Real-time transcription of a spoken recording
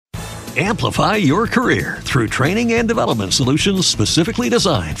Amplify your career through training and development solutions specifically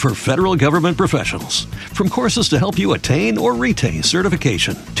designed for federal government professionals. From courses to help you attain or retain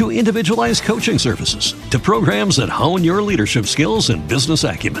certification, to individualized coaching services, to programs that hone your leadership skills and business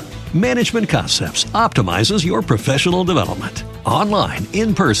acumen, Management Concepts optimizes your professional development. Online,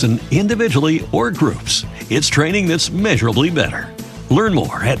 in person, individually, or groups, it's training that's measurably better. Learn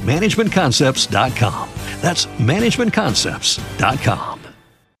more at managementconcepts.com. That's managementconcepts.com.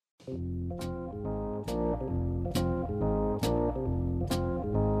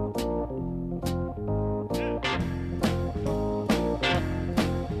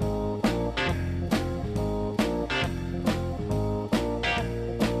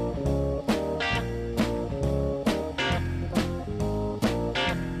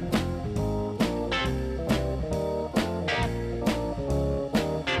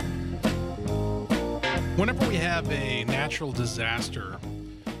 Whenever we have a natural disaster,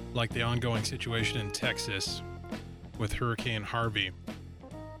 like the ongoing situation in Texas with Hurricane Harvey,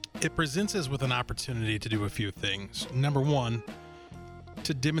 it presents us with an opportunity to do a few things. Number one,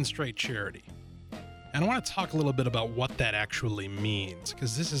 to demonstrate charity. And I want to talk a little bit about what that actually means,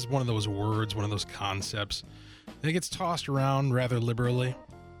 because this is one of those words, one of those concepts that gets tossed around rather liberally.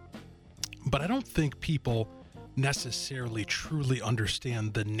 But I don't think people necessarily truly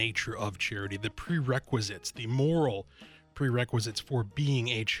understand the nature of charity, the prerequisites, the moral prerequisites for being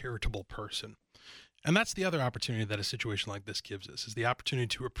a charitable person. And that's the other opportunity that a situation like this gives us, is the opportunity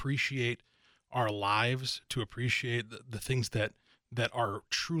to appreciate our lives, to appreciate the things that are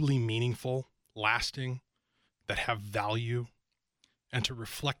truly meaningful, lasting, that have value, and to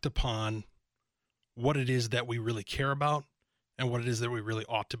reflect upon what it is that we really care about and what it is that we really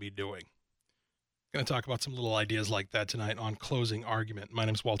ought to be doing. Going to talk about some little ideas like that tonight on Closing Argument. My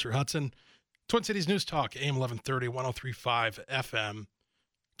name's Walter Hudson. Twin Cities News Talk, AM 1130, 103.5 FM,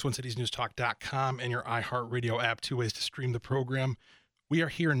 TwinCitiesNewsTalk.com, and your iHeartRadio app. 2 ways to stream the program. We are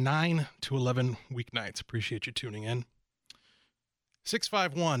here 9 to 11 weeknights. Appreciate you tuning in.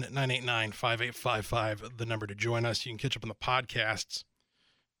 651-989-5855, the number to join us. You can catch up on the podcasts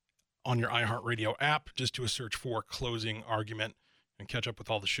on your iHeartRadio app. Just do a search for Closing Argument and catch up with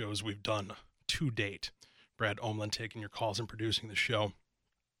all the shows we've done to date. Brad Omlin taking your calls and producing the show.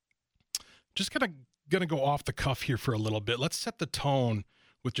 Just kind of going to go off the cuff here for a little bit. Let's set the tone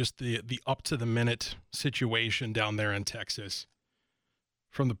with just the up to the minute situation down there in Texas.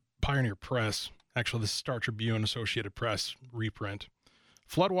 From the Pioneer Press, actually the Star Tribune, Associated Press reprint.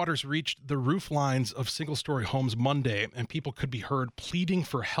 Floodwaters reached the roof lines of single-story homes Monday, and people could be heard pleading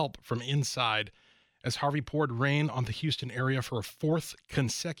for help from inside as Harvey poured rain on the Houston area for a fourth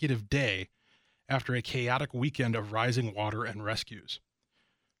consecutive day after a chaotic weekend of rising water and rescues.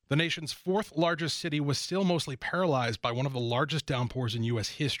 The nation's fourth largest city was still mostly paralyzed by one of the largest downpours in U.S.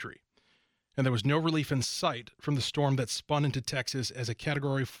 history, and there was no relief in sight from the storm that spun into Texas as a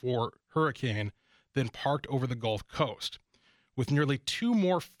Category 4 hurricane, then parked over the Gulf Coast. With nearly 2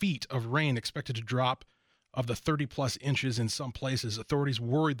 more feet of rain expected to drop of the 30-plus inches in some places, authorities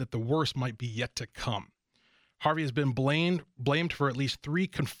worried that the worst might be yet to come. Harvey has been blamed for at least 3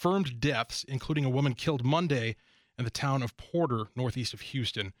 confirmed deaths, including a woman killed Monday in the town of Porter, northeast of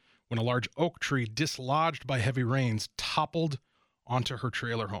Houston, when a large oak tree dislodged by heavy rains toppled onto her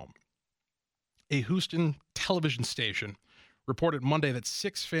trailer home. A Houston television station reported Monday that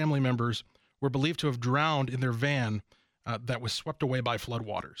 6 family members were believed to have drowned in their van that was swept away by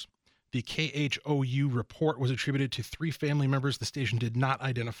floodwaters. The KHOU report was attributed to 3 family members the station did not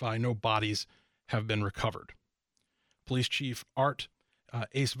identify. No bodies have been recovered. Police Chief Art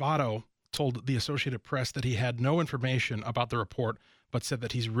Acevedo told the Associated Press that he had no information about the report, but said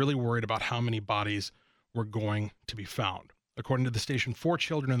that he's really worried about how many bodies were going to be found. According to the station, 4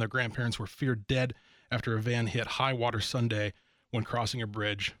 children and their grandparents were feared dead after a van hit high water Sunday when crossing a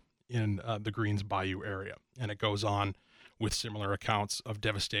bridge in the Greens Bayou area. And it goes on with similar accounts of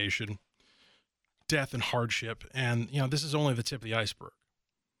devastation, death, and hardship. And, this is only the tip of the iceberg.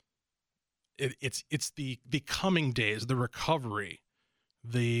 It's the coming days, the recovery,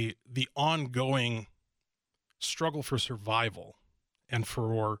 the ongoing struggle for survival and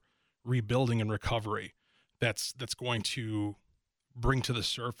for rebuilding and recovery that's going to bring to the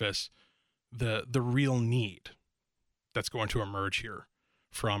surface the real need that's going to emerge here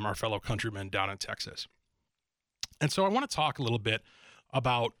from our fellow countrymen down in Texas. And so I want to talk a little bit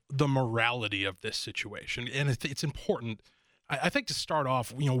about the morality of this situation. And it's important, I think, to start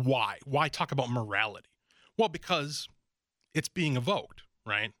off, why? Why talk about morality? Well, because it's being evoked,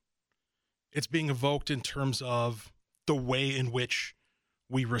 right? It's being evoked in terms of the way in which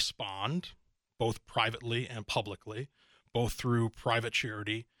we respond, both privately and publicly, both through private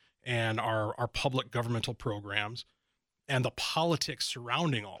charity and our public governmental programs and the politics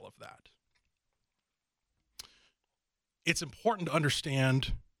surrounding all of that. It's important to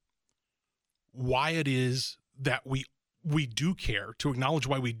understand why it is that we do care, to acknowledge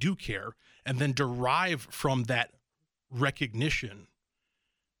why we do care, and then derive from that recognition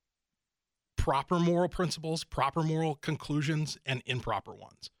proper moral principles, proper moral conclusions, and improper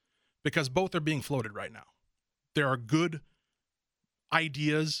ones, because both are being floated right now. There are good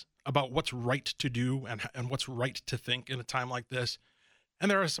ideas about what's right to do and what's right to think in a time like this, and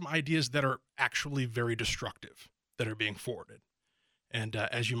there are some ideas that are actually very destructive that are being forwarded. And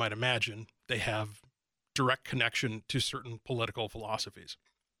as you might imagine, they have direct connection to certain political philosophies.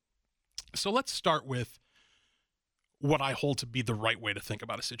 So let's start with what I hold to be the right way to think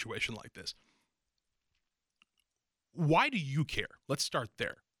about a situation like this. Why do you care? Let's start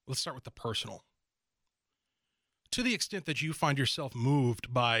there. Let's start with the personal. To the extent that you find yourself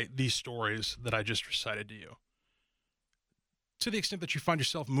moved by these stories that I just recited to you, to the extent that you find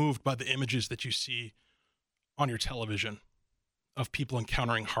yourself moved by the images that you see on your television of people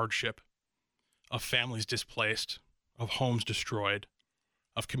encountering hardship, of families displaced, of homes destroyed,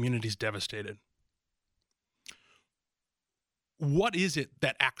 of communities devastated, what is it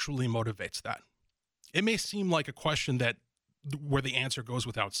that actually motivates that? It may seem like a question where the answer goes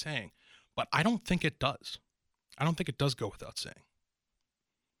without saying, but I don't think it does. I don't think it does go without saying.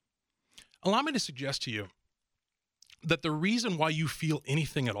 Allow me to suggest to you that the reason why you feel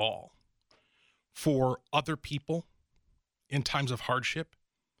anything at all for other people in times of hardship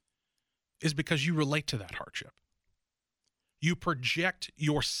is because you relate to that hardship. You project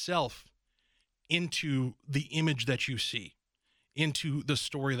yourself into the image that you see, into the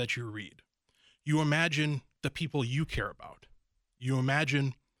story that you read. You imagine the people you care about. You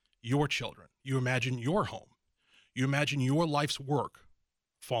imagine your children. You imagine your home. You imagine your life's work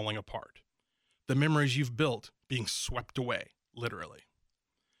falling apart. The memories you've built being swept away, literally.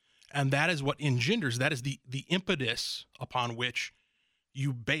 And that is what engenders, that is the impetus upon which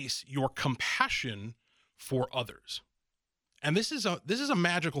you base your compassion for others. And this is a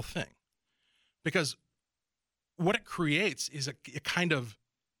magical thing, because what it creates is a kind of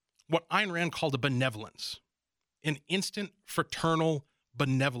what Ayn Rand called a benevolence, an instant fraternal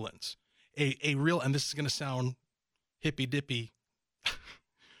benevolence, a real, and this is going to sound hippy-dippy,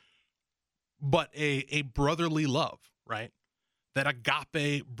 but a brotherly love, right? That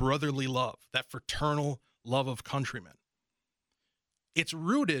agape brotherly love, that fraternal love of countrymen. It's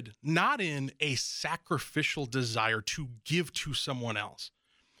rooted not in a sacrificial desire to give to someone else.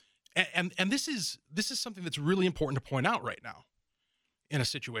 And this is something that's really important to point out right now in a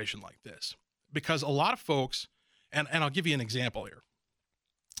situation like this, because a lot of folks, and I'll give you an example here.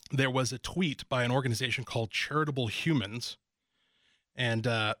 There was a tweet by an organization called Charitable Humans, and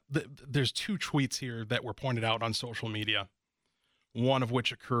there's two tweets here that were pointed out on social media, one of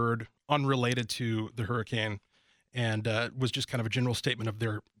which occurred unrelated to the hurricane and was just kind of a general statement of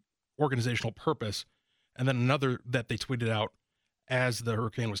their organizational purpose, and then another that they tweeted out as the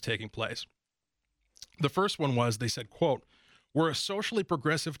hurricane was taking place. The first one was, they said, quote, "We're a socially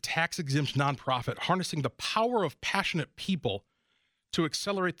progressive, tax-exempt nonprofit harnessing the power of passionate people to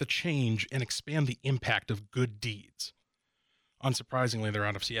accelerate the change and expand the impact of good deeds." Unsurprisingly, they're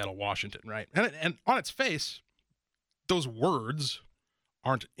out of Seattle, Washington, right? And on its face, those words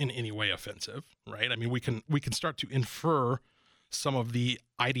aren't in any way offensive, right? I mean, we can start to infer some of the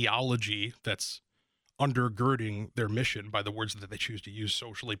ideology that's undergirding their mission by the words that they choose to use,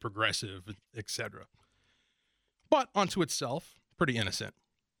 socially progressive, etc. But unto itself, pretty innocent.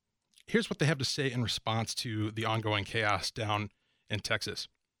 Here's what they have to say in response to the ongoing chaos down in Texas.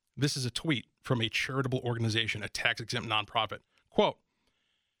 This is a tweet from a charitable organization, a tax-exempt nonprofit. Quote,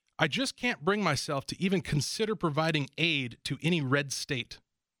 "I just can't bring myself to even consider providing aid to any red state.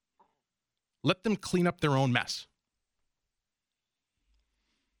 Let them clean up their own mess."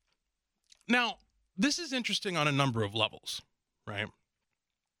 Now, this is interesting on a number of levels, right?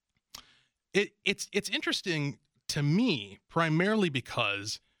 It's interesting to me primarily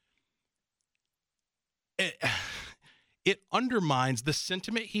because it undermines the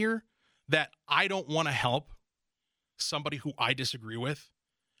sentiment here that I don't want to help somebody who I disagree with.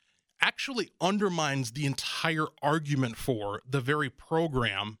 Actually undermines the entire argument for the very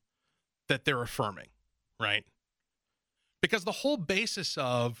program that they're affirming, right? Because the whole basis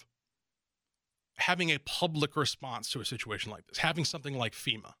of having a public response to a situation like this, having something like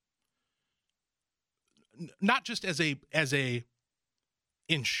FEMA, not just as a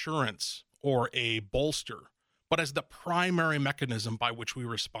insurance or a bolster, but as the primary mechanism by which we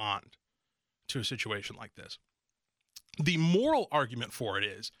respond to a situation like this. The moral argument for it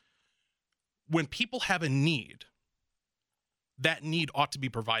is, when people have a need, that need ought to be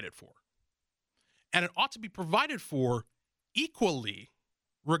provided for. And it ought to be provided for equally,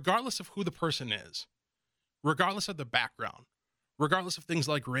 regardless of who the person is, regardless of the background, regardless of things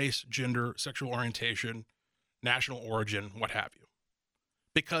like race, gender, sexual orientation, national origin, what have you.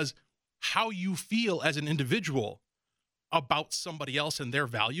 Because how you feel as an individual about somebody else and their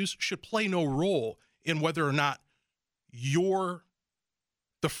values should play no role in whether or not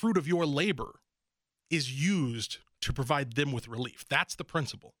the fruit of your labor is used to provide them with relief. That's the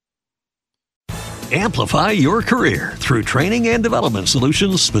principle. Amplify your career through training and development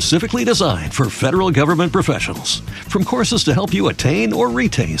solutions specifically designed for federal government professionals. From courses to help you attain or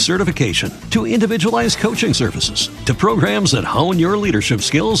retain certification, to individualized coaching services, to programs that hone your leadership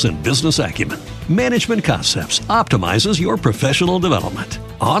skills and business acumen, Management Concepts optimizes your professional development.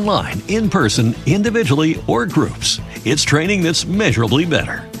 Online, in person, individually, or groups, it's training that's measurably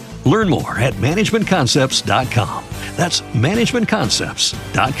better. Learn more at managementconcepts.com. That's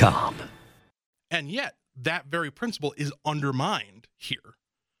managementconcepts.com. And yet, that very principle is undermined here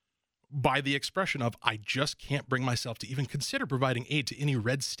by the expression of, I just can't bring myself to even consider providing aid to any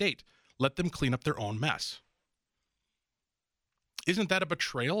red state. Let them clean up their own mess. Isn't that a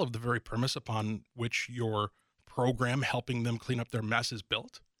betrayal of the very premise upon which your program helping them clean up their mess is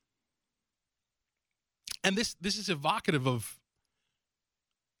built? And this is evocative of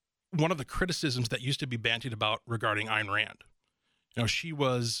one of the criticisms that used to be bandied about regarding Ayn Rand. You know, she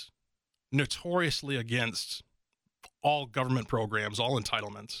was notoriously against all government programs, all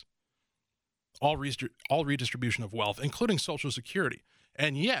entitlements, all redistribution of wealth, including Social Security.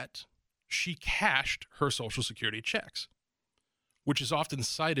 And yet, she cashed her Social Security checks, which is often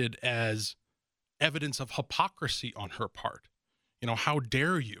cited as evidence of hypocrisy on her part. You know, how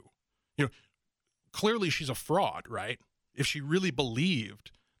dare you? You know, clearly she's a fraud, right? If she really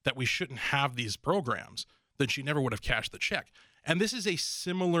believed that we shouldn't have these programs, then she never would have cashed the check. And this is a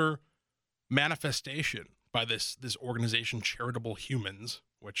similar manifestation by this organization, Charitable Humans,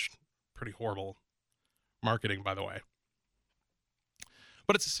 which pretty horrible marketing, by the way.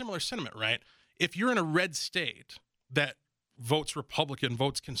 But it's a similar sentiment, right? If you're in a red state that votes Republican,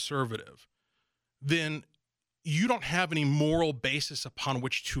 votes conservative, then you don't have any moral basis upon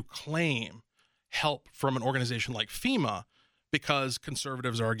which to claim help from an organization like FEMA because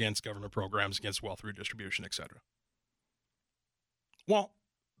conservatives are against government programs, against wealth redistribution, etc. Well,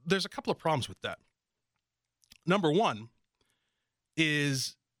 there's a couple of problems with that. Number one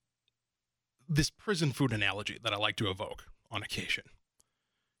is this prison food analogy that I like to evoke on occasion.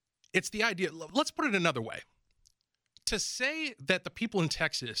 It's the idea, let's put it another way. To say that the people in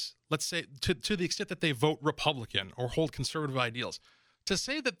Texas, let's say to the extent that they vote Republican or hold conservative ideals, to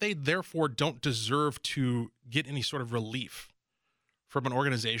say that they therefore don't deserve to get any sort of relief from an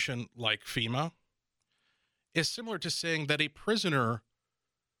organization like FEMA is similar to saying that a prisoner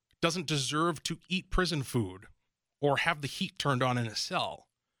doesn't deserve to eat prison food or have the heat turned on in a cell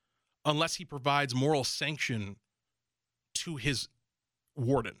unless he provides moral sanction to his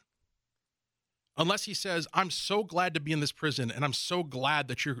warden. Unless he says, I'm so glad to be in this prison and I'm so glad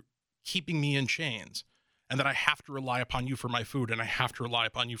that you're keeping me in chains and that I have to rely upon you for my food and I have to rely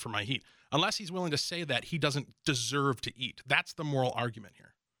upon you for my heat. Unless he's willing to say that, he doesn't deserve to eat. That's the moral argument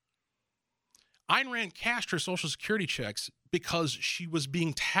here. Ayn Rand cashed her Social Security checks because she was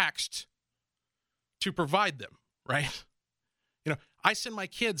being taxed to provide them, right? You know, I send my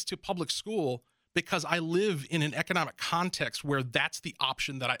kids to public school because I live in an economic context where that's the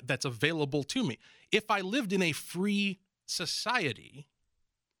option that's available to me. If I lived in a free society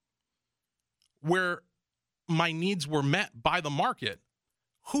where my needs were met by the market,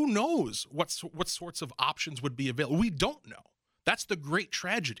 who knows what sorts of options would be available? We don't know. That's the great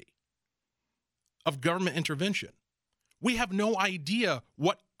tragedy of government intervention. We have no idea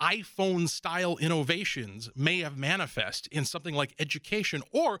what iPhone-style innovations may have manifest in something like education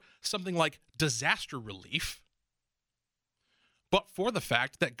or something like disaster relief, but for the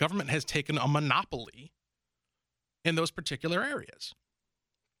fact that government has taken a monopoly in those particular areas.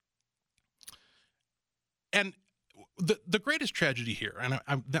 And the greatest tragedy here, and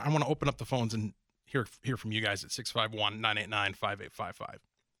I want to open up the phones and hear from you guys at 651-989-5855.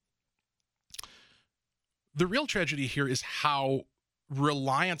 The real tragedy here is how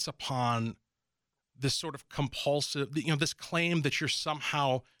reliance upon this sort of compulsive, you know, this claim that you're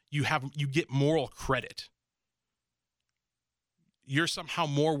somehow, you get moral credit. You're somehow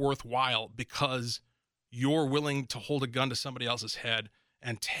more worthwhile because you're willing to hold a gun to somebody else's head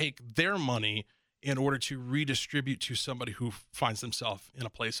and take their money in order to redistribute to somebody who finds themselves in a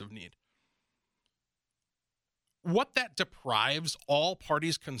place of need. What that deprives all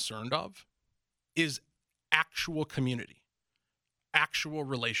parties concerned of is actual community, actual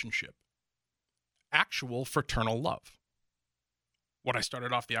relationship, actual fraternal love. What I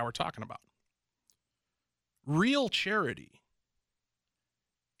started off the hour talking about. Real charity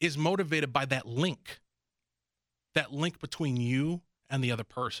is motivated by that link between you and the other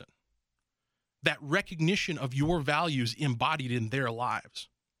person, that recognition of your values embodied in their lives.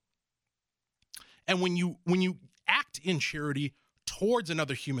 And when you act in charity towards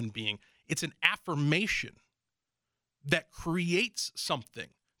another human being, it's an affirmation that creates something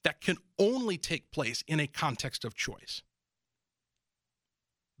that can only take place in a context of choice.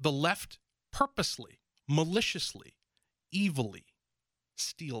 The left purposely, maliciously, evilly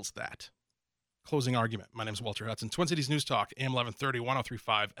steals that. Closing argument. My name is Walter Hudson. Twin Cities News Talk, AM 1130,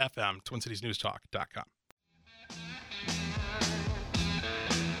 1035 FM, TwinCitiesNewsTalk.com.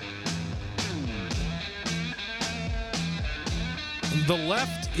 The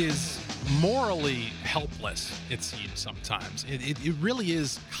left is morally helpless, it seems sometimes. It really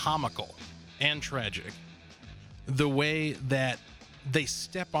is comical and tragic the way that they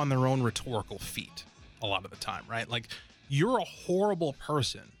step on their own rhetorical feet a lot of the time, right? Like, you're a horrible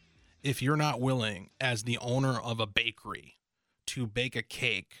person if you're not willing, as the owner of a bakery, to bake a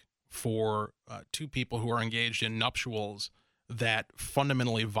cake for two people who are engaged in nuptials that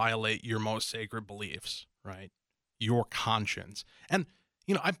fundamentally violate your most sacred beliefs, right? Your conscience. And,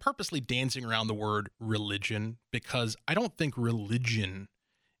 you know, I'm purposely dancing around the word religion because I don't think religion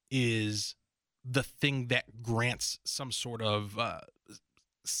is the thing that grants some sort of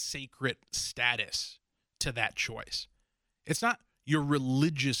sacred status to that choice. It's not your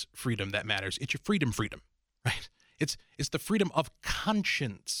religious freedom that matters. It's your freedom, right? It's the freedom of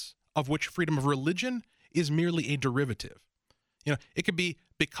conscience, of which freedom of religion is merely a derivative. You know, it could be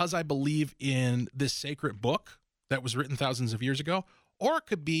because I believe in this sacred book that was written thousands of years ago, or it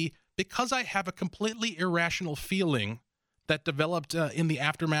could be because I have a completely irrational feeling that developed in the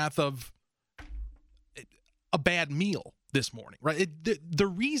aftermath of a bad meal this morning, right? The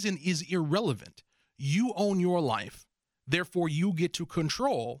reason is irrelevant. You own your life. Therefore, you get to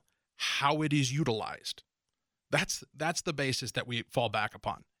control how it is utilized. That's the basis that we fall back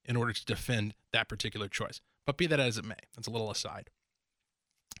upon in order to defend that particular choice. But be that as it may, that's a little aside.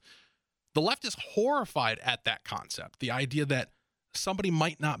 The left is horrified at that concept, the idea that somebody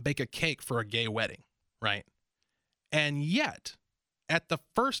might not bake a cake for a gay wedding, right? And yet, at the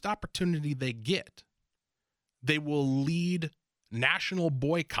first opportunity they get, they will lead national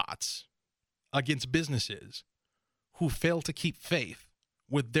boycotts against businesses who fail to keep faith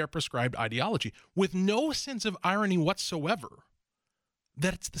with their prescribed ideology, with no sense of irony whatsoever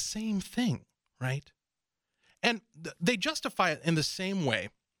that it's the same thing, right? And they justify it in the same way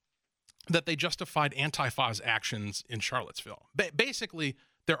that they justified Antifa's actions in Charlottesville. Basically,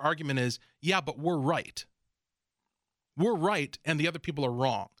 their argument is, yeah, but we're right. We're right, and the other people are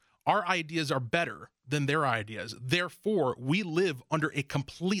wrong. Our ideas are better than their ideas. Therefore, we live under a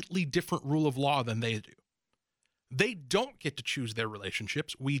completely different rule of law than they do. They don't get to choose their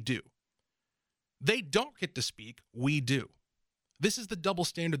relationships. We do. They don't get to speak. We do. This is the double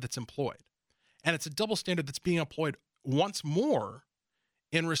standard that's employed. And it's a double standard that's being employed once more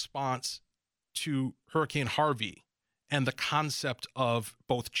in response to Hurricane Harvey and the concept of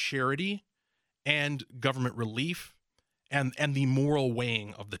both charity and government relief and the moral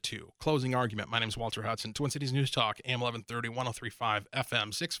weighing of the two. Closing argument. My name is Walter Hudson. Twin Cities News Talk, AM 1130, 1035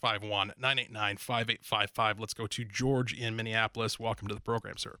 FM, 651-989-5855. Let's go to George in Minneapolis. Welcome to the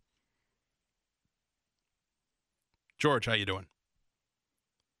program, sir. George, how you doing?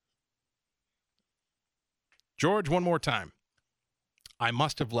 George, one more time. I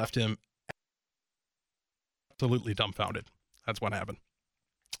must have left him absolutely dumbfounded. That's what happened.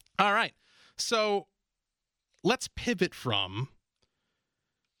 All right. So let's pivot from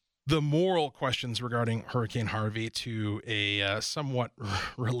the moral questions regarding Hurricane Harvey to a somewhat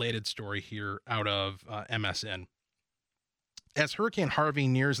related story here out of MSN. As Hurricane Harvey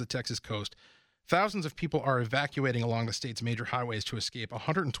nears the Texas coast, thousands of people are evacuating along the state's major highways to escape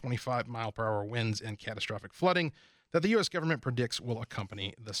 125-mile-per-hour winds and catastrophic flooding that the U.S. government predicts will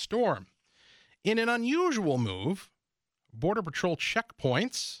accompany the storm. In an unusual move, Border Patrol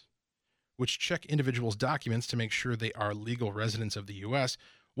checkpoints, which check individuals' documents to make sure they are legal residents of the U.S.,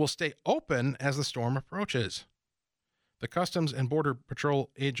 will stay open as the storm approaches. The Customs and Border Patrol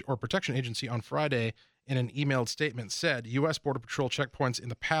Protection Agency on Friday, in an emailed statement, said U.S. Border Patrol checkpoints in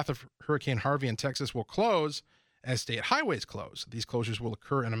the path of Hurricane Harvey in Texas will close as state highways close. These closures will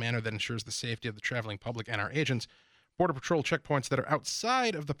occur in a manner that ensures the safety of the traveling public and our agents. Border Patrol checkpoints that are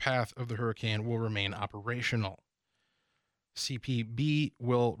outside of the path of the hurricane will remain operational. CPB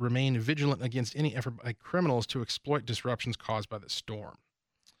will remain vigilant against any effort by criminals to exploit disruptions caused by the storm.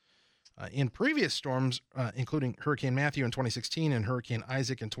 In previous storms, including Hurricane Matthew in 2016 and Hurricane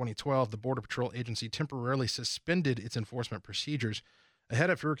Isaac in 2012, the Border Patrol Agency temporarily suspended its enforcement procedures.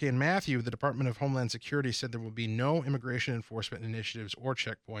 Ahead of Hurricane Matthew, the Department of Homeland Security said there will be no immigration enforcement initiatives or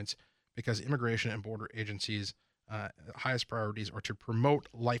checkpoints because immigration and border agencies' highest priorities are to promote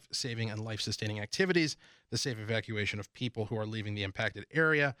life-saving and life-sustaining activities, the safe evacuation of people who are leaving the impacted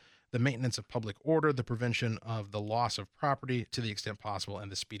area, the maintenance of public order, the prevention of the loss of property to the extent possible,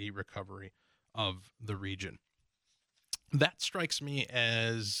 and the speedy recovery of the region. That strikes me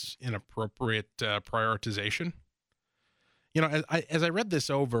as inappropriate prioritization. As I read this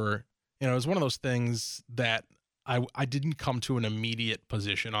over, it was one of those things that I didn't come to an immediate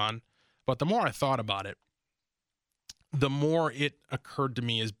position on, but the more I thought about it, the more it occurred to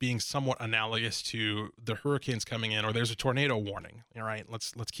me as being somewhat analogous to the hurricanes coming in, or there's a tornado warning. All right,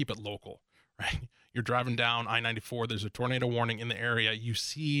 let's keep it local, right? You're driving down I-94, there's a tornado warning in the area. You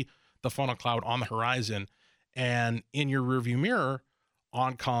see the funnel cloud on the horizon, and in your rearview mirror,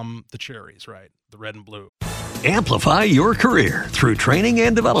 on come the cherries, right? The red and blue. Amplify your career through training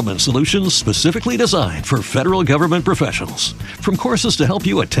and development solutions specifically designed for federal government professionals. From courses to help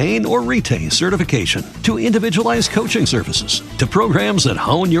you attain or retain certification, to individualized coaching services, to programs that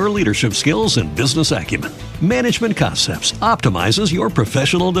hone your leadership skills and business acumen, Management Concepts optimizes your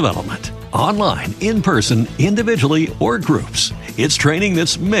professional development. Online, in person, individually, or groups, it's training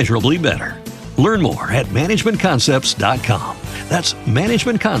that's measurably better. Learn more at managementconcepts.com. That's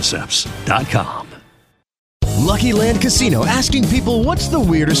managementconcepts.com. Lucky Land Casino, asking people, what's the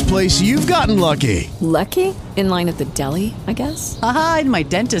weirdest place you've gotten lucky? Lucky? In line at the deli, I guess? Aha, in my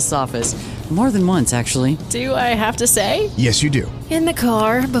dentist's office. More than once, actually. Do I have to say? Yes, you do. In the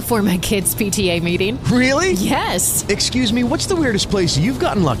car before my kids' PTA meeting. Really? Yes. Excuse me, what's the weirdest place you've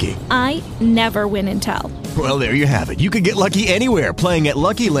gotten lucky? I never win and tell. Well, there you have it. You can get lucky anywhere, playing at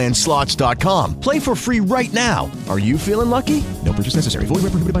LuckyLandSlots.com. Play for free right now. Are you feeling lucky? No purchase necessary. Void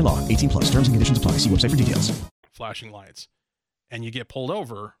where prohibited by law. 18+. Terms and conditions apply. See website for details. Flashing lights, and you get pulled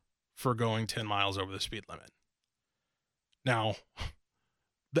over for going 10 miles over the speed limit. Now,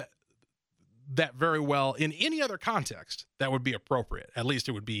 that very well, in any other context, that would be appropriate. At least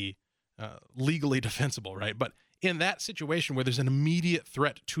it would be legally defensible, right? But in that situation where there's an immediate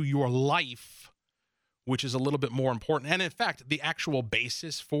threat to your life, which is a little bit more important, and in fact, the actual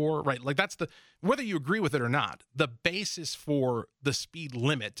basis for, right, like that's whether you agree with it or not, the basis for the speed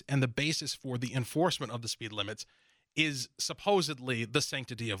limit and the basis for the enforcement of the speed limits is supposedly the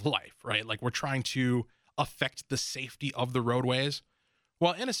sanctity of life, right? Like we're trying to affect the safety of the roadways.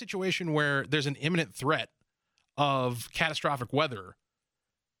 Well, in a situation where there's an imminent threat of catastrophic weather,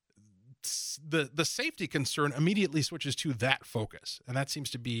 the safety concern immediately switches to that focus. And that seems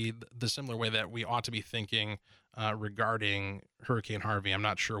to be the similar way that we ought to be thinking regarding Hurricane Harvey. I'm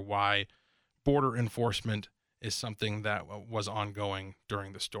not sure why border enforcement is something that was ongoing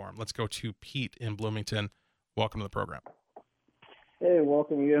during the storm. Let's go to Pete in Bloomington. Welcome to the program. Hey,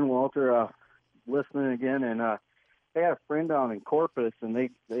 welcome again, Walter. Listening again. And I had a friend down in Corpus, and they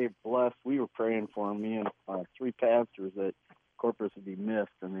blessed. We were praying for them, me and three pastors, that Corpus would be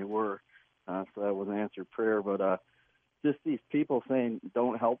missed, and they were. So that was an answered prayer. But just these people saying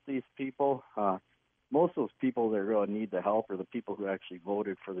don't help these people, most of those people that really need the help are the people who actually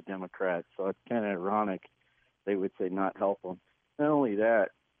voted for the Democrats. So it's kind of ironic they would say not help them. Not only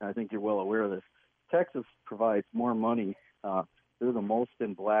that, I think you're well aware of this, Texas provides more money. They're the most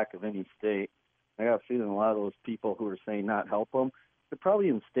in black of any state. I got a feeling a lot of those people who are saying not help them, they're probably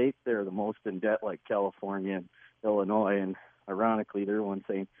in states that are the most in debt, like California and Illinois. And ironically, they're the ones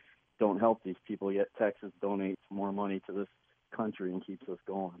saying don't help these people, yet Texas donates more money to this country and keeps us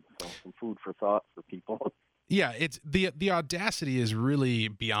going. So some food for thought for people. Yeah, it's the audacity is really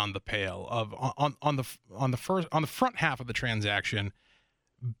beyond the pale of on the front half of the transaction,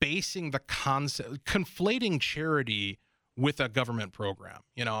 basing the concept, conflating charity with a government program.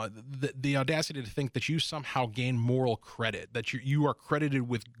 You know, the audacity to think that you somehow gain moral credit, that you are credited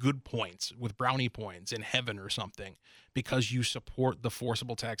with good points, with brownie points in heaven or something, because you support the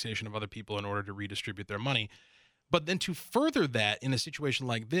forcible taxation of other people in order to redistribute their money. But then to further that in a situation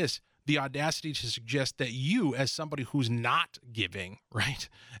like this, the audacity to suggest that you, as somebody who's not giving, right,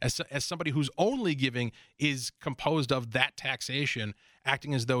 as somebody who's only giving is composed of that taxation,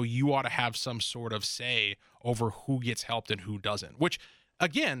 acting as though you ought to have some sort of say over who gets helped and who doesn't, which,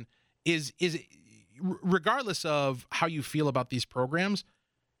 again, is regardless of how you feel about these programs,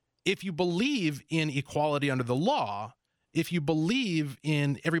 if you believe in equality under the law, if you believe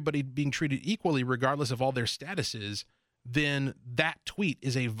in everybody being treated equally regardless of all their statuses, then that tweet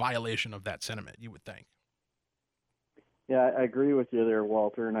is a violation of that sentiment, you would think. Yeah, I agree with you there,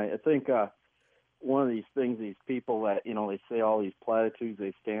 Walter. And I think one of these things, these people that, they say all these platitudes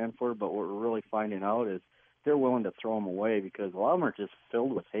they stand for, but what we're really finding out is they're willing to throw them away because a lot of them are just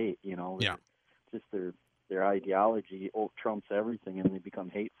filled with hate, Yeah. Just their ideology trumps everything, and they become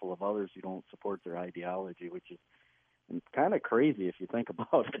hateful of others who don't support their ideology, which is kind of crazy if you think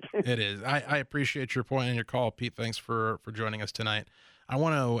about it. It is. I appreciate your point and your call, Pete. Thanks for joining us tonight. I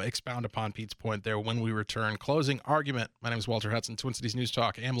want to expound upon Pete's point there when we return. Closing argument. My name is Walter Hudson, Twin Cities News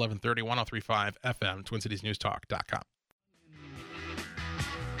Talk, AM 1130, 103.5 FM, TwinCitiesNewsTalk.com.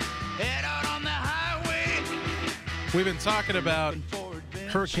 Head out on the highway. We've been talking about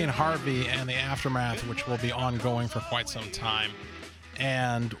Hurricane Harvey and the aftermath, which will be ongoing for quite some time.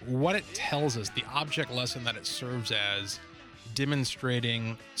 And what it tells us, the object lesson that it serves as,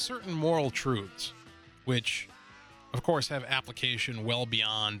 demonstrating certain moral truths, which, of course, have application well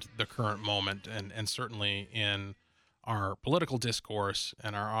beyond the current moment and certainly in our political discourse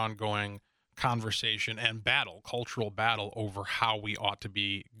and our ongoing conversation and battle, cultural battle over how we ought to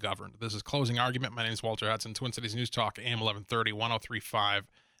be governed. This is Closing Argument. My name is Walter Hudson, Twin Cities News Talk, AM 1130, 103.5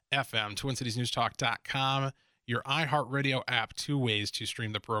 FM, TwinCitiesNewsTalk.com. Your iHeartRadio app, 2 ways to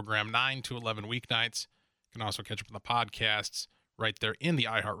stream the program, 9 to 11 weeknights. You can also catch up on the podcasts right there in the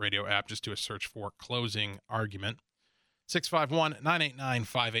iHeartRadio app. Just do a search for Closing Argument.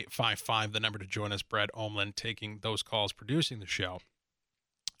 651-989-5855, the number to join us. Brad Omland taking those calls, producing the show.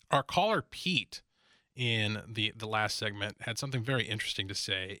 Our caller, Pete, in the last segment, had something very interesting to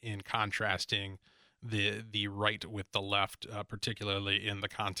say in contrasting the right with the left, particularly in the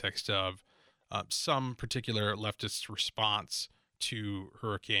context of some particular leftist response to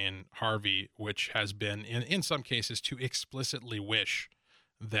Hurricane Harvey, which has been, in some cases, to explicitly wish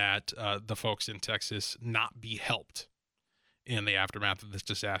that the folks in Texas not be helped in the aftermath of this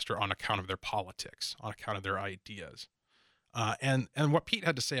disaster on account of their politics, on account of their ideas. And what Pete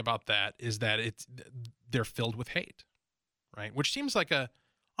had to say about that is that they're filled with hate, right? Which seems like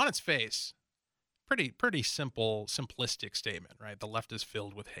on its face, pretty simple, simplistic statement, right? The left is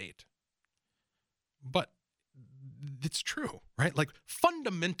filled with hate. But it's true, right? Like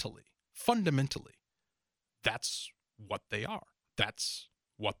fundamentally, that's what they are. That's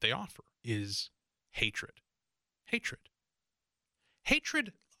what they offer is hatred.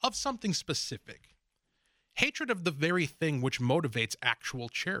 Hatred of something specific. Hatred of the very thing which motivates actual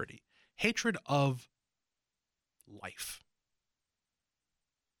charity. Hatred of life.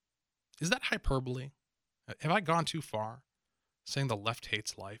 Is that hyperbole? Have I gone too far saying the left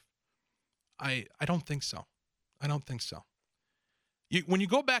hates life? I don't think so. I don't think so. When you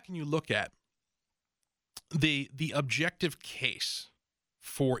go back and you look at the objective case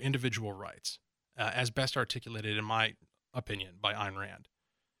for individual rights, as best articulated, in my opinion, by Ayn Rand,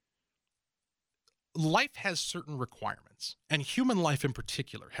 life has certain requirements, and human life in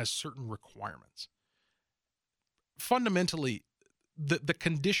particular has certain requirements. Fundamentally, the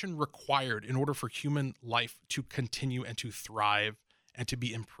condition required in order for human life to continue and to thrive and to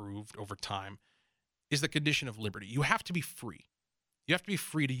be improved over time is the condition of liberty. You have to be free. You have to be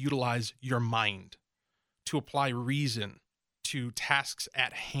free to utilize your mind, to apply reason to tasks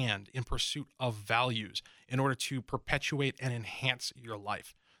at hand in pursuit of values in order to perpetuate and enhance your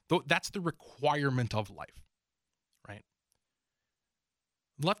life. That's the requirement of life, right?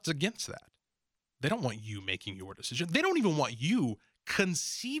 Left's against that. They don't want you making your decision. They don't even want you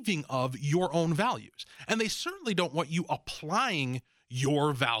conceiving of your own values. And they certainly don't want you applying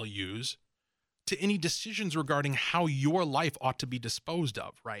your values to any decisions regarding how your life ought to be disposed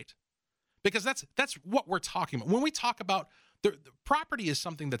of, right? Because that's what we're talking about. When we talk about the property is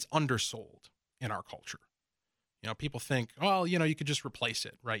something that's undersold in our culture. People think, well, you could just replace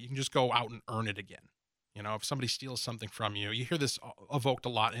it, right? You can just go out and earn it again. If somebody steals something from you, you hear this evoked a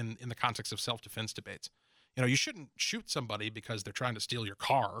lot in the context of self-defense debates. You shouldn't shoot somebody because they're trying to steal your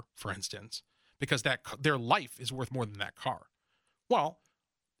car, for instance, because their life is worth more than that car. Well,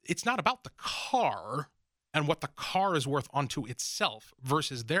 it's not about the car and what the car is worth unto itself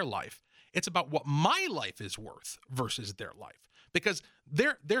versus their life. It's about what my life is worth versus their life. Because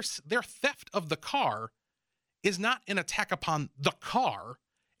their theft of the car is not an attack upon the car.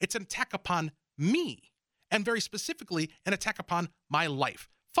 It's an attack upon me. And very specifically, an attack upon my life.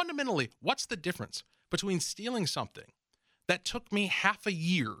 Fundamentally, what's the difference between stealing something that took me half a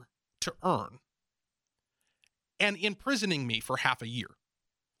year to earn and imprisoning me for half a year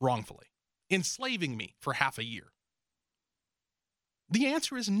wrongfully, enslaving me for half a year? The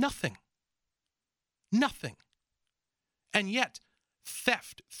answer is nothing. Nothing. And yet,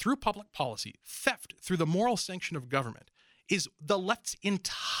 theft through public policy, theft through the moral sanction of government is the left's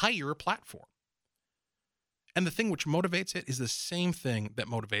entire platform. And the thing which motivates it is the same thing that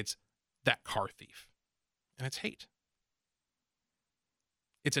motivates that car thief. And it's hate.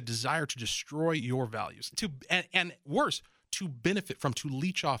 It's a desire to destroy your values, and worse, to benefit from, to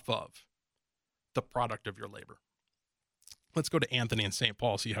leech off of the product of your labor. Let's go to Anthony in St.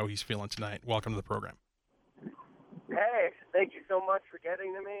 Paul, see how he's feeling tonight. Welcome to the program. Hey, thank you so much for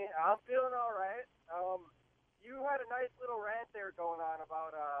getting to me. I'm feeling all right. You had a nice little rant there going on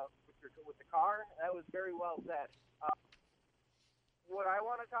about with the car. That was very well said. What I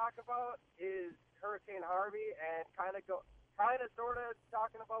want to talk about is Hurricane Harvey and kind of sort of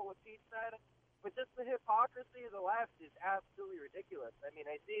talking about what Pete said, but just the hypocrisy of the left is absolutely ridiculous. I mean,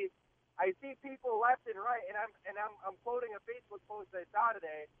 I see people left and right, and I'm quoting a Facebook post I saw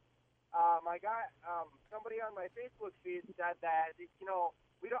today. Somebody on my Facebook feed said that,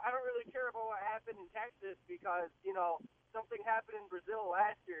 I don't really care about what happened in Texas because, something happened in Brazil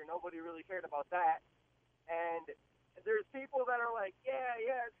last year. Nobody really cared about that. And there's people that are like, yeah,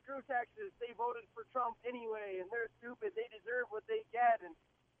 screw Texas. They voted for Trump anyway, and they're stupid. They deserve what they get, and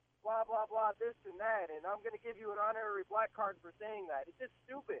blah, blah, blah, this and that. And I'm going to give you an honorary black card for saying that. It's just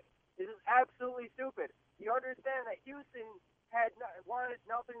stupid. It is absolutely stupid. You understand that Houston wanted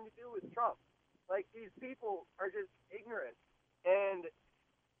nothing to do with Trump. Like, these people are just ignorant, and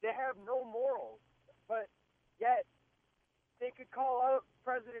they have no morals. But yet, they could call out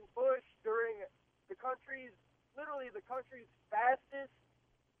President Bush during literally the country's fastest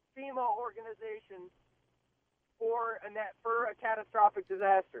FEMA organization for a catastrophic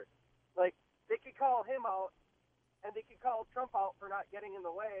disaster. Like, they could call him out, and they could call Trump out for not getting in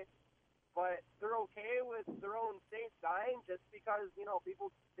the way, but they're okay with their own states dying just because,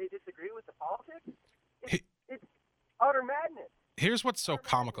 people, they disagree with the politics? It's utter madness. Here's what's so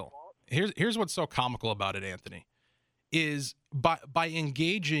comical. Here's what's so comical about it, Anthony, is by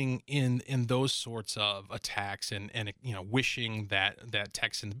engaging in those sorts of attacks and wishing that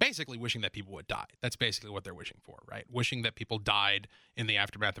Texans, basically wishing that people would die. That's basically what they're wishing for, right? Wishing that people died in the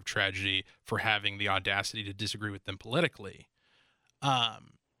aftermath of tragedy for having the audacity to disagree with them politically.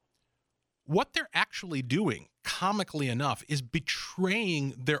 What they're actually doing, comically enough, is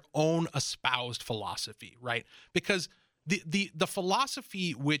betraying their own espoused philosophy, right? Because the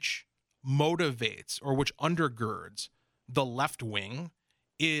philosophy which motivates or which undergirds the left wing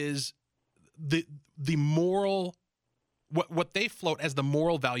is the moral, what they float as the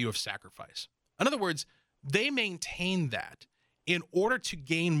moral value of sacrifice. In other words, they maintain that in order to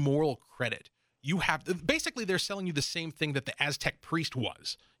gain moral credit, you have basically they're selling you the same thing that the Aztec priest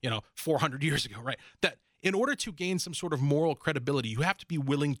was, 400 years ago, right? That in order to gain some sort of moral credibility, you have to be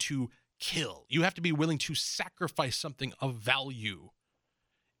willing to kill. You have to be willing to sacrifice something of value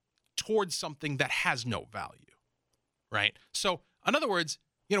towards something that has no value, right? So, in other words,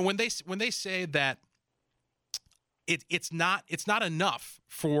 when they say that it's not enough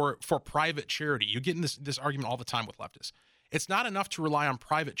for private charity, you get in this argument all the time with leftists. It's not enough to rely on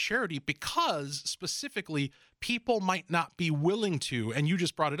private charity because specifically people might not be willing to, and you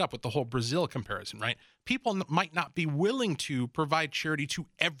just brought it up with the whole Brazil comparison, right? People might not be willing to provide charity to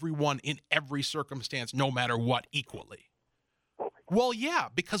everyone in every circumstance, no matter what, equally. Well, yeah,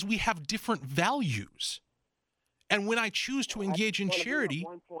 because we have different values. And when I choose to engage in charity,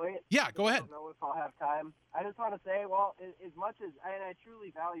 one point, yeah, go ahead. I don't know if I'll have time. I just want to say, well, as much as, and I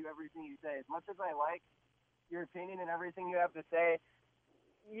truly value everything you say, as much as I like your opinion and everything you have to say,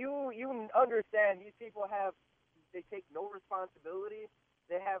 you understand these people they take no responsibility,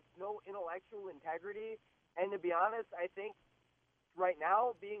 they have no intellectual integrity, and to be honest, I think right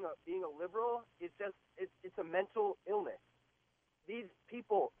now being a liberal is just it's a mental illness. These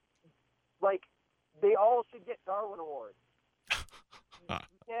people, they all should get Darwin Awards. You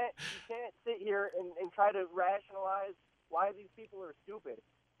can't sit here and try to rationalize why these people are stupid.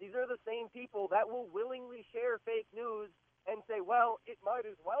 These are the same people that will willingly share fake news and say, well, it might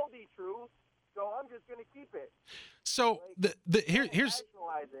as well be true, so I'm just going to keep it. So here's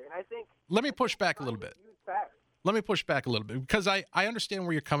and I think let me push back a little bit. Let me push back a little bit because I understand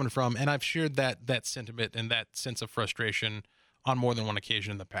where you're coming from, and I've shared that sentiment and that sense of frustration on more than one occasion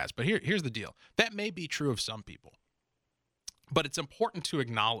in the past. But here's the deal. That may be true of some people, but it's important to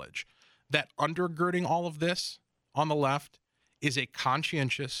acknowledge that undergirding all of this on the left is a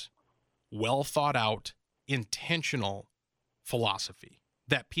conscientious, well thought out, intentional philosophy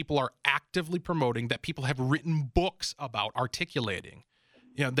that people are actively promoting, that people have written books about articulating,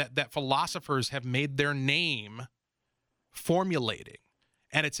 that philosophers have made their name formulating.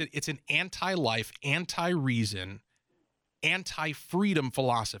 And it's an anti-life, anti-reason, anti-freedom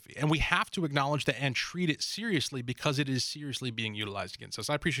philosophy. And we have to acknowledge that and treat it seriously because it is seriously being utilized against us.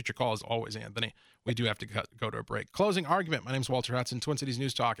 I appreciate your call as always, Anthony. We do have to go to a break. Closing argument. My name is Walter Hudson, Twin Cities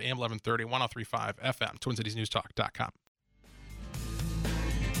News Talk, AM 1130, 1035 FM, TwinCitiesNewsTalk.com.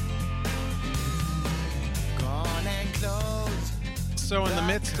 So in the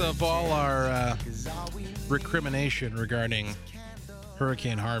midst of all our recrimination regarding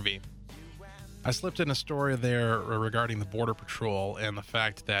Hurricane Harvey, I slipped in a story there regarding the Border Patrol and the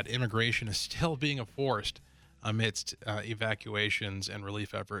fact that immigration is still being enforced amidst evacuations and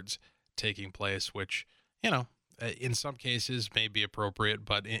relief efforts taking place, which, in some cases may be appropriate,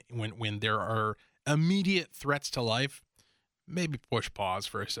 but when there are immediate threats to life, maybe push pause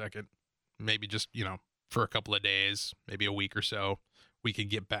for a second. Maybe just, for a couple of days, maybe a week or so, we can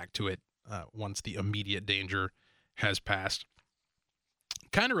get back to it once the immediate danger has passed.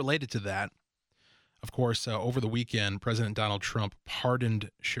 Kind of related to that, of course, over the weekend, President Donald Trump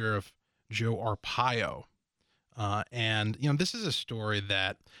pardoned Sheriff Joe Arpaio. And this is a story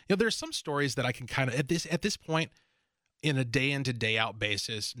that, there's some stories that I can kind of, at this point, in a day in to day out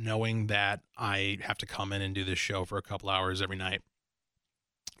basis, knowing that I have to come in and do this show for a couple hours every night,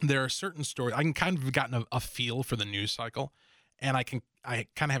 there are certain stories, I can kind of have gotten a feel for the news cycle, and I kind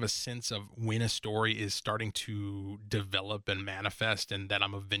of have a sense of when a story is starting to develop and manifest and that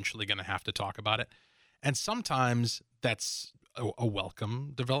I'm eventually going to have to talk about it. And sometimes that's a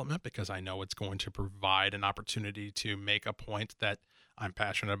welcome development because I know it's going to provide an opportunity to make a point that I'm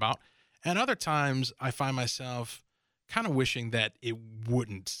passionate about. And other times I find myself kind of wishing that it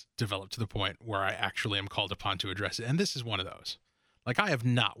wouldn't develop to the point where I actually am called upon to address it. And this is one of those. Like, I have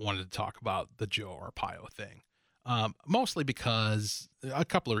not wanted to talk about the Joe Arpaio thing, mostly because a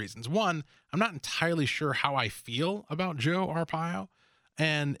couple of reasons. One, I'm not entirely sure how I feel about Joe Arpaio.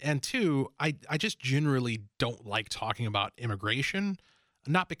 And two, I just generally don't like talking about immigration,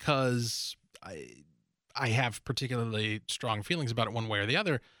 not because I have particularly strong feelings about it one way or the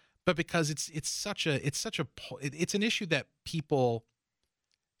other, but because it's an issue that people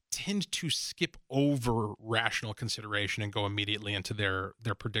tend to skip over rational consideration and go immediately into their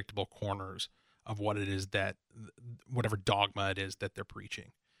predictable corners of what it is that, whatever dogma it is that they're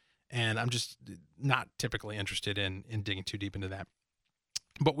preaching. And I'm just not typically interested in digging too deep into that.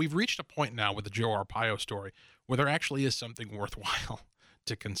 But we've reached a point now with the Joe Arpaio story where there actually is something worthwhile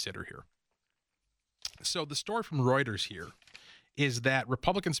to consider here. So the story from Reuters here is that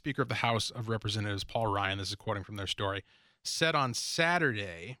Republican Speaker of the House of Representatives Paul Ryan, this is quoting from their story, said on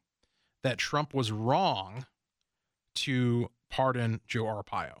Saturday that Trump was wrong to pardon Joe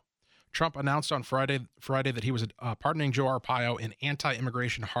Arpaio. Trump announced on Friday that he was pardoning Joe Arpaio, an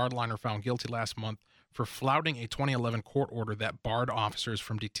anti-immigration hardliner found guilty last month for flouting a 2011 court order that barred officers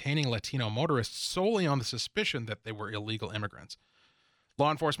from detaining Latino motorists solely on the suspicion that they were illegal immigrants.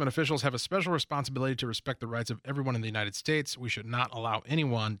 Law enforcement officials have a special responsibility to respect the rights of everyone in the United States. We should not allow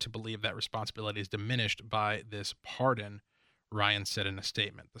anyone to believe that responsibility is diminished by this pardon, Ryan said in a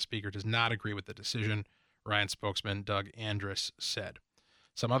statement. The speaker does not agree with the decision, Ryan spokesman Doug Andrus said.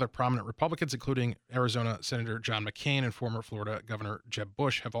 Some other prominent Republicans, including Arizona Senator John McCain and former Florida Governor Jeb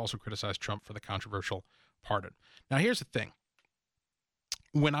Bush, have also criticized Trump for the controversial pardon. Now, here's the thing.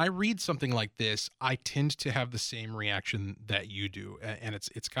 When I read something like this, I tend to have the same reaction that you do, and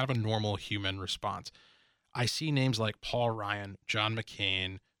it's kind of a normal human response. I see names like Paul Ryan, John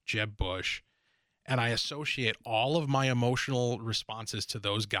McCain, Jeb Bush, and I associate all of my emotional responses to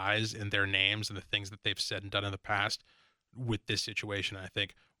those guys and their names and the things that they've said and done in the past with this situation. I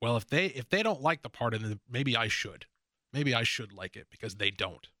think, well, if they don't like the pardon, then maybe I should. Maybe I should like it because they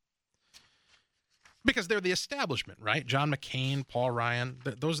don't. Because they're the establishment, right? John McCain, Paul Ryan,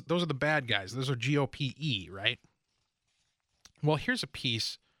 those are the bad guys. Those are GOP-E, right? Well, here's a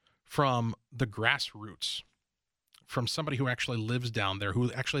piece from the grassroots, from somebody who actually lives down there,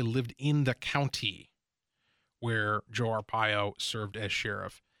 who actually lived in the county where Joe Arpaio served as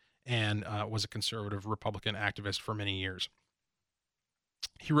sheriff and was a conservative Republican activist for many years.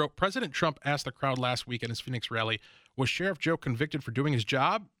 He wrote, President Trump asked the crowd last week at his Phoenix rally, was Sheriff Joe convicted for doing his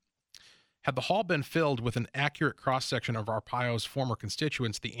job? Had the hall been filled with an accurate cross-section of Arpaio's former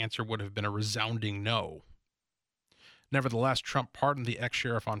constituents, the answer would have been a resounding no. Nevertheless, Trump pardoned the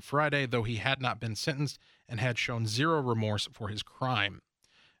ex-sheriff on Friday, though he had not been sentenced and had shown zero remorse for his crime.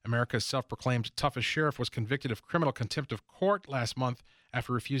 America's self-proclaimed toughest sheriff was convicted of criminal contempt of court last month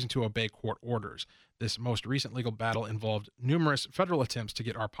after refusing to obey court orders. This most recent legal battle involved numerous federal attempts to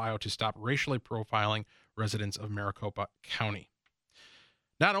get Arpaio to stop racially profiling residents of Maricopa County.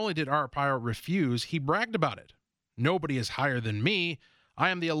 Not only did Arpaio refuse, he bragged about it. Nobody is higher than me. I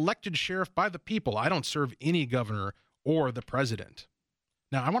am the elected sheriff by the people. I don't serve any governor or the president.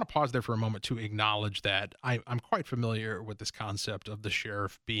 Now, I want to pause there for a moment to acknowledge that I'm quite familiar with this concept of the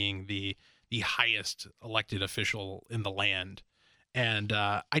sheriff being the highest elected official in the land. And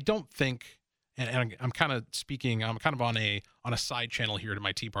I don't think, and I'm kind of speaking, I'm kind of on a side channel here to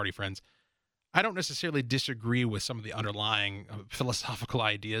my Tea Party friends. I don't necessarily disagree with some of the underlying philosophical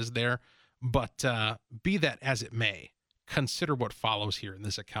ideas there, but be that as it may, consider what follows here in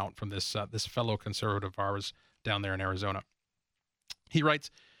this account from this fellow conservative of ours down there in Arizona. He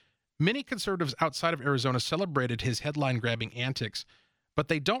writes, many conservatives outside of Arizona celebrated his headline-grabbing antics, but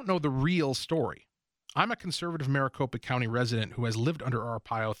they don't know the real story. I'm a conservative Maricopa County resident who has lived under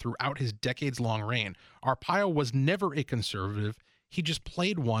Arpaio throughout his decades-long reign. Arpaio was never a conservative. He just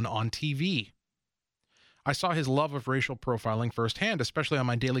played one on TV. I saw his love of racial profiling firsthand, especially on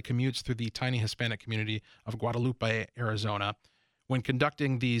my daily commutes through the tiny Hispanic community of Guadalupe, Arizona. When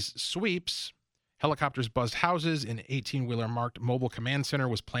conducting these sweeps, helicopters buzzed houses, an 18-wheeler marked mobile command center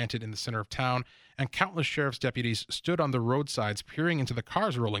was planted in the center of town, and countless sheriff's deputies stood on the roadsides peering into the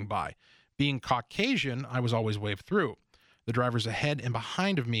cars rolling by. Being Caucasian, I was always waved through. The drivers ahead and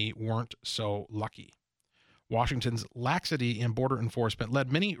behind of me weren't so lucky. Washington's laxity in border enforcement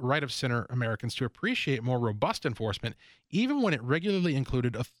led many right-of-center Americans to appreciate more robust enforcement, even when it regularly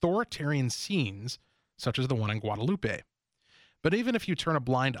included authoritarian scenes, such as the one in Guadalupe. But even if you turn a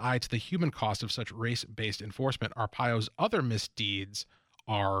blind eye to the human cost of such race-based enforcement, Arpaio's other misdeeds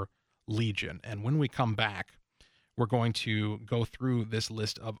are legion. And when we come back, we're going to go through this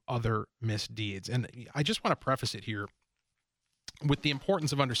list of other misdeeds. And I just want to preface it here with the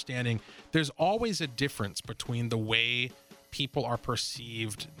importance of understanding there's always a difference between the way people are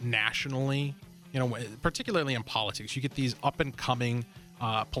perceived nationally, particularly in politics. You get these up-and-coming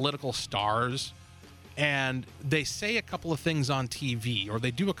political stars, and they say a couple of things on TV, or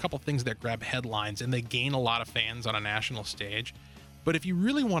they do a couple of things that grab headlines, and they gain a lot of fans on a national stage. But if you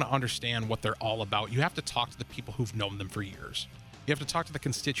really want to understand what they're all about, you have to talk to the people who've known them for years. You have to talk to the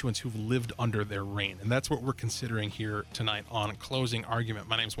constituents who've lived under their reign. And that's what we're considering here tonight on Closing Argument.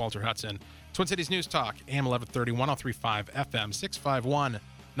 My name's Walter Hudson. Twin Cities News Talk, AM 1130, 103.5 FM,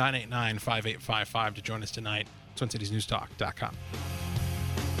 651-989-5855 to join us tonight, TwinCitiesNewsTalk.com.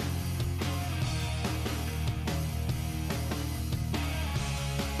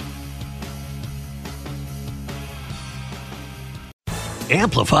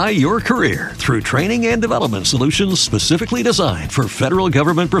 Amplify your career through training and development solutions specifically designed for federal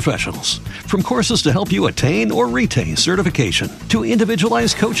government professionals. From courses to help you attain or retain certification, to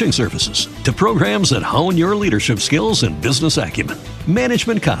individualized coaching services, to programs that hone your leadership skills and business acumen,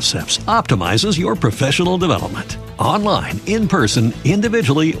 Management Concepts optimizes your professional development. Online, in person,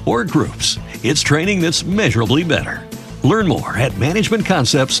 individually, or groups, it's training that's measurably better. Learn more at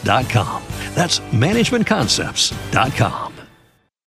managementconcepts.com. That's managementconcepts.com.